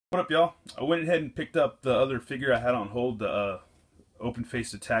What up, y'all? I went ahead and picked up the other figure I had on hold, the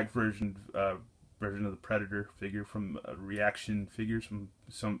open-faced attack version of the Predator figure from ReAction figures from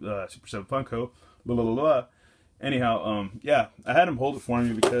some Super 7 Funko. Blah, blah, blah, blah. Anyhow, yeah, I had him hold it for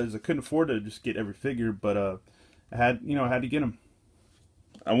me because I couldn't afford to just get every figure, but I had to get them.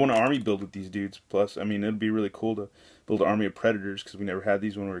 I want an army build with these dudes. Plus, I mean, it'd be really cool to build an army of Predators because we never had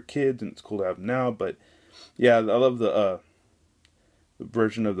these when we were kids, and it's cool to have them now. But yeah, I love the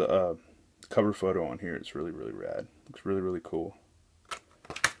version of the cover photo on here. It's really, really rad. Looks really, really cool.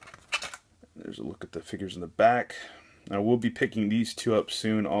 There's a look at the figures in the back. I will be picking these two up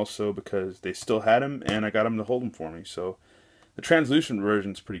soon also because they still had them and I got them to hold them for me. So the translucent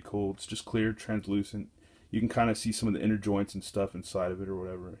version is pretty cool. It's just clear, translucent. You can kind of see some of the inner joints and stuff inside of it or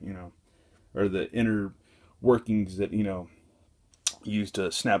whatever, you know, or the inner workings that, you know, used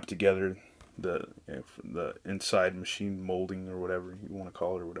to snap it together. The inside machine molding or whatever you want to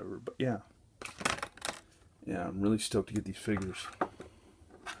call it or whatever. But yeah, I'm really stoked to get these figures.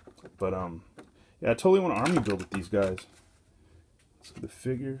 But yeah, I totally want an army build with these guys. Let's look at the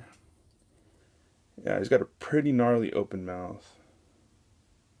figure. Yeah, he's got a pretty gnarly open mouth.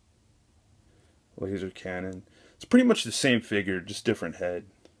 Laser cannon. It's pretty much the same figure, just different head.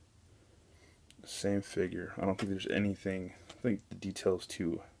 Same figure. I don't think there's anything. I think the details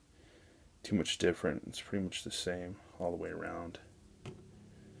too much different. It's pretty much the same all the way around.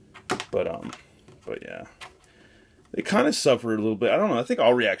 But yeah, they kind of suffer a little bit. I don't know. I think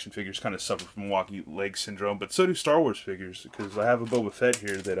all ReAction figures kind of suffer from wonky leg syndrome, but so do Star Wars figures. Because I have a Boba Fett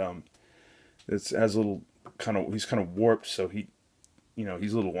here that it has a little he's kind of warped, so he's a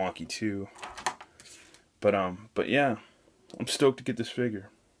little wonky too. But yeah, I'm stoked to get this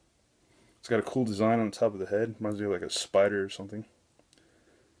figure. It's got a cool design on the top of the head. Reminds me of like a spider or something.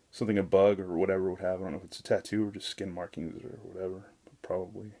 Something a bug or whatever would have. I don't know if it's a tattoo or just skin markings or whatever.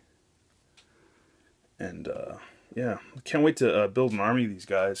 Probably. And yeah, I can't wait to build an army of these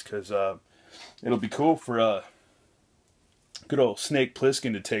guys because it'll be cool for good old Snake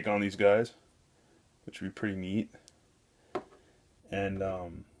Plissken to take on these guys, which would be pretty neat. And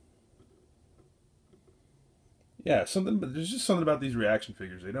yeah, but there's just something about these ReAction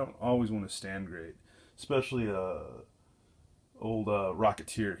figures. They don't always want to stand great, especially old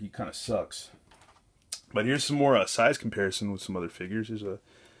Rocketeer. He kind of sucks. But here's some more size comparison with some other figures. Here's a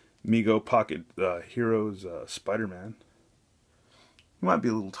Mego Pocket Heroes Spider-Man. He might be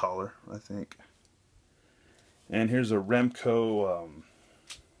a little taller, I think. And here's a Remco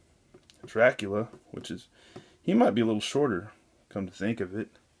Dracula, he might be a little shorter, come to think of it.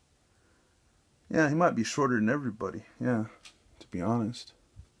 Yeah, he might be shorter than everybody, yeah, to be honest.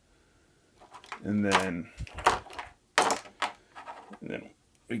 And then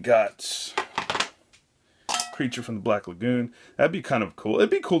we got Creature from the Black Lagoon. That'd be kind of cool. It'd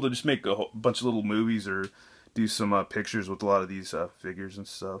be cool to just make a whole bunch of little movies or do some pictures with a lot of these figures and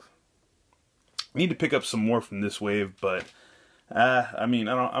stuff. I need to pick up some more from this wave, but I mean,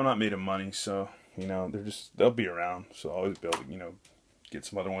 I'm not made of money, so they'll be around. So I'll always be able to get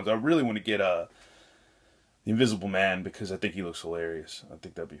some other ones. I really want to get the Invisible Man because I think he looks hilarious. I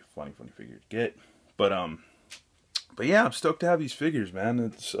think that'd be a funny figure to get. But yeah, I'm stoked to have these figures,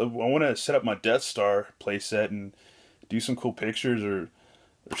 man. I want to set up my Death Star playset and do some cool pictures or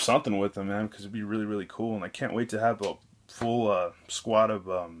something with them, man, because it'd be really, really cool. And I can't wait to have a full squad of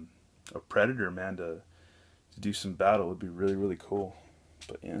a Predator, man, to do some battle. It'd be really, really cool.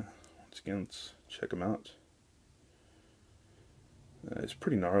 But yeah, once again, let's check them out. It's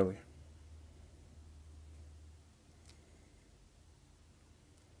pretty gnarly.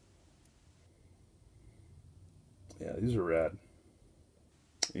 Yeah, these are rad.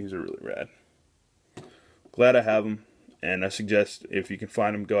 These are really rad. Glad I have them, and I suggest if you can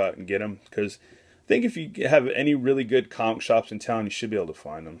find them, go out and get them. Because I think if you have any really good comic shops in town, you should be able to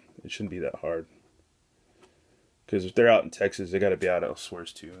find them. It shouldn't be that hard. Because if they're out in Texas, they got to be out elsewhere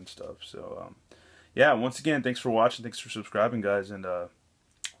too and stuff. So yeah, once again, thanks for watching. Thanks for subscribing, guys, and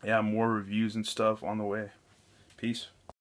yeah, more reviews and stuff on the way. Peace.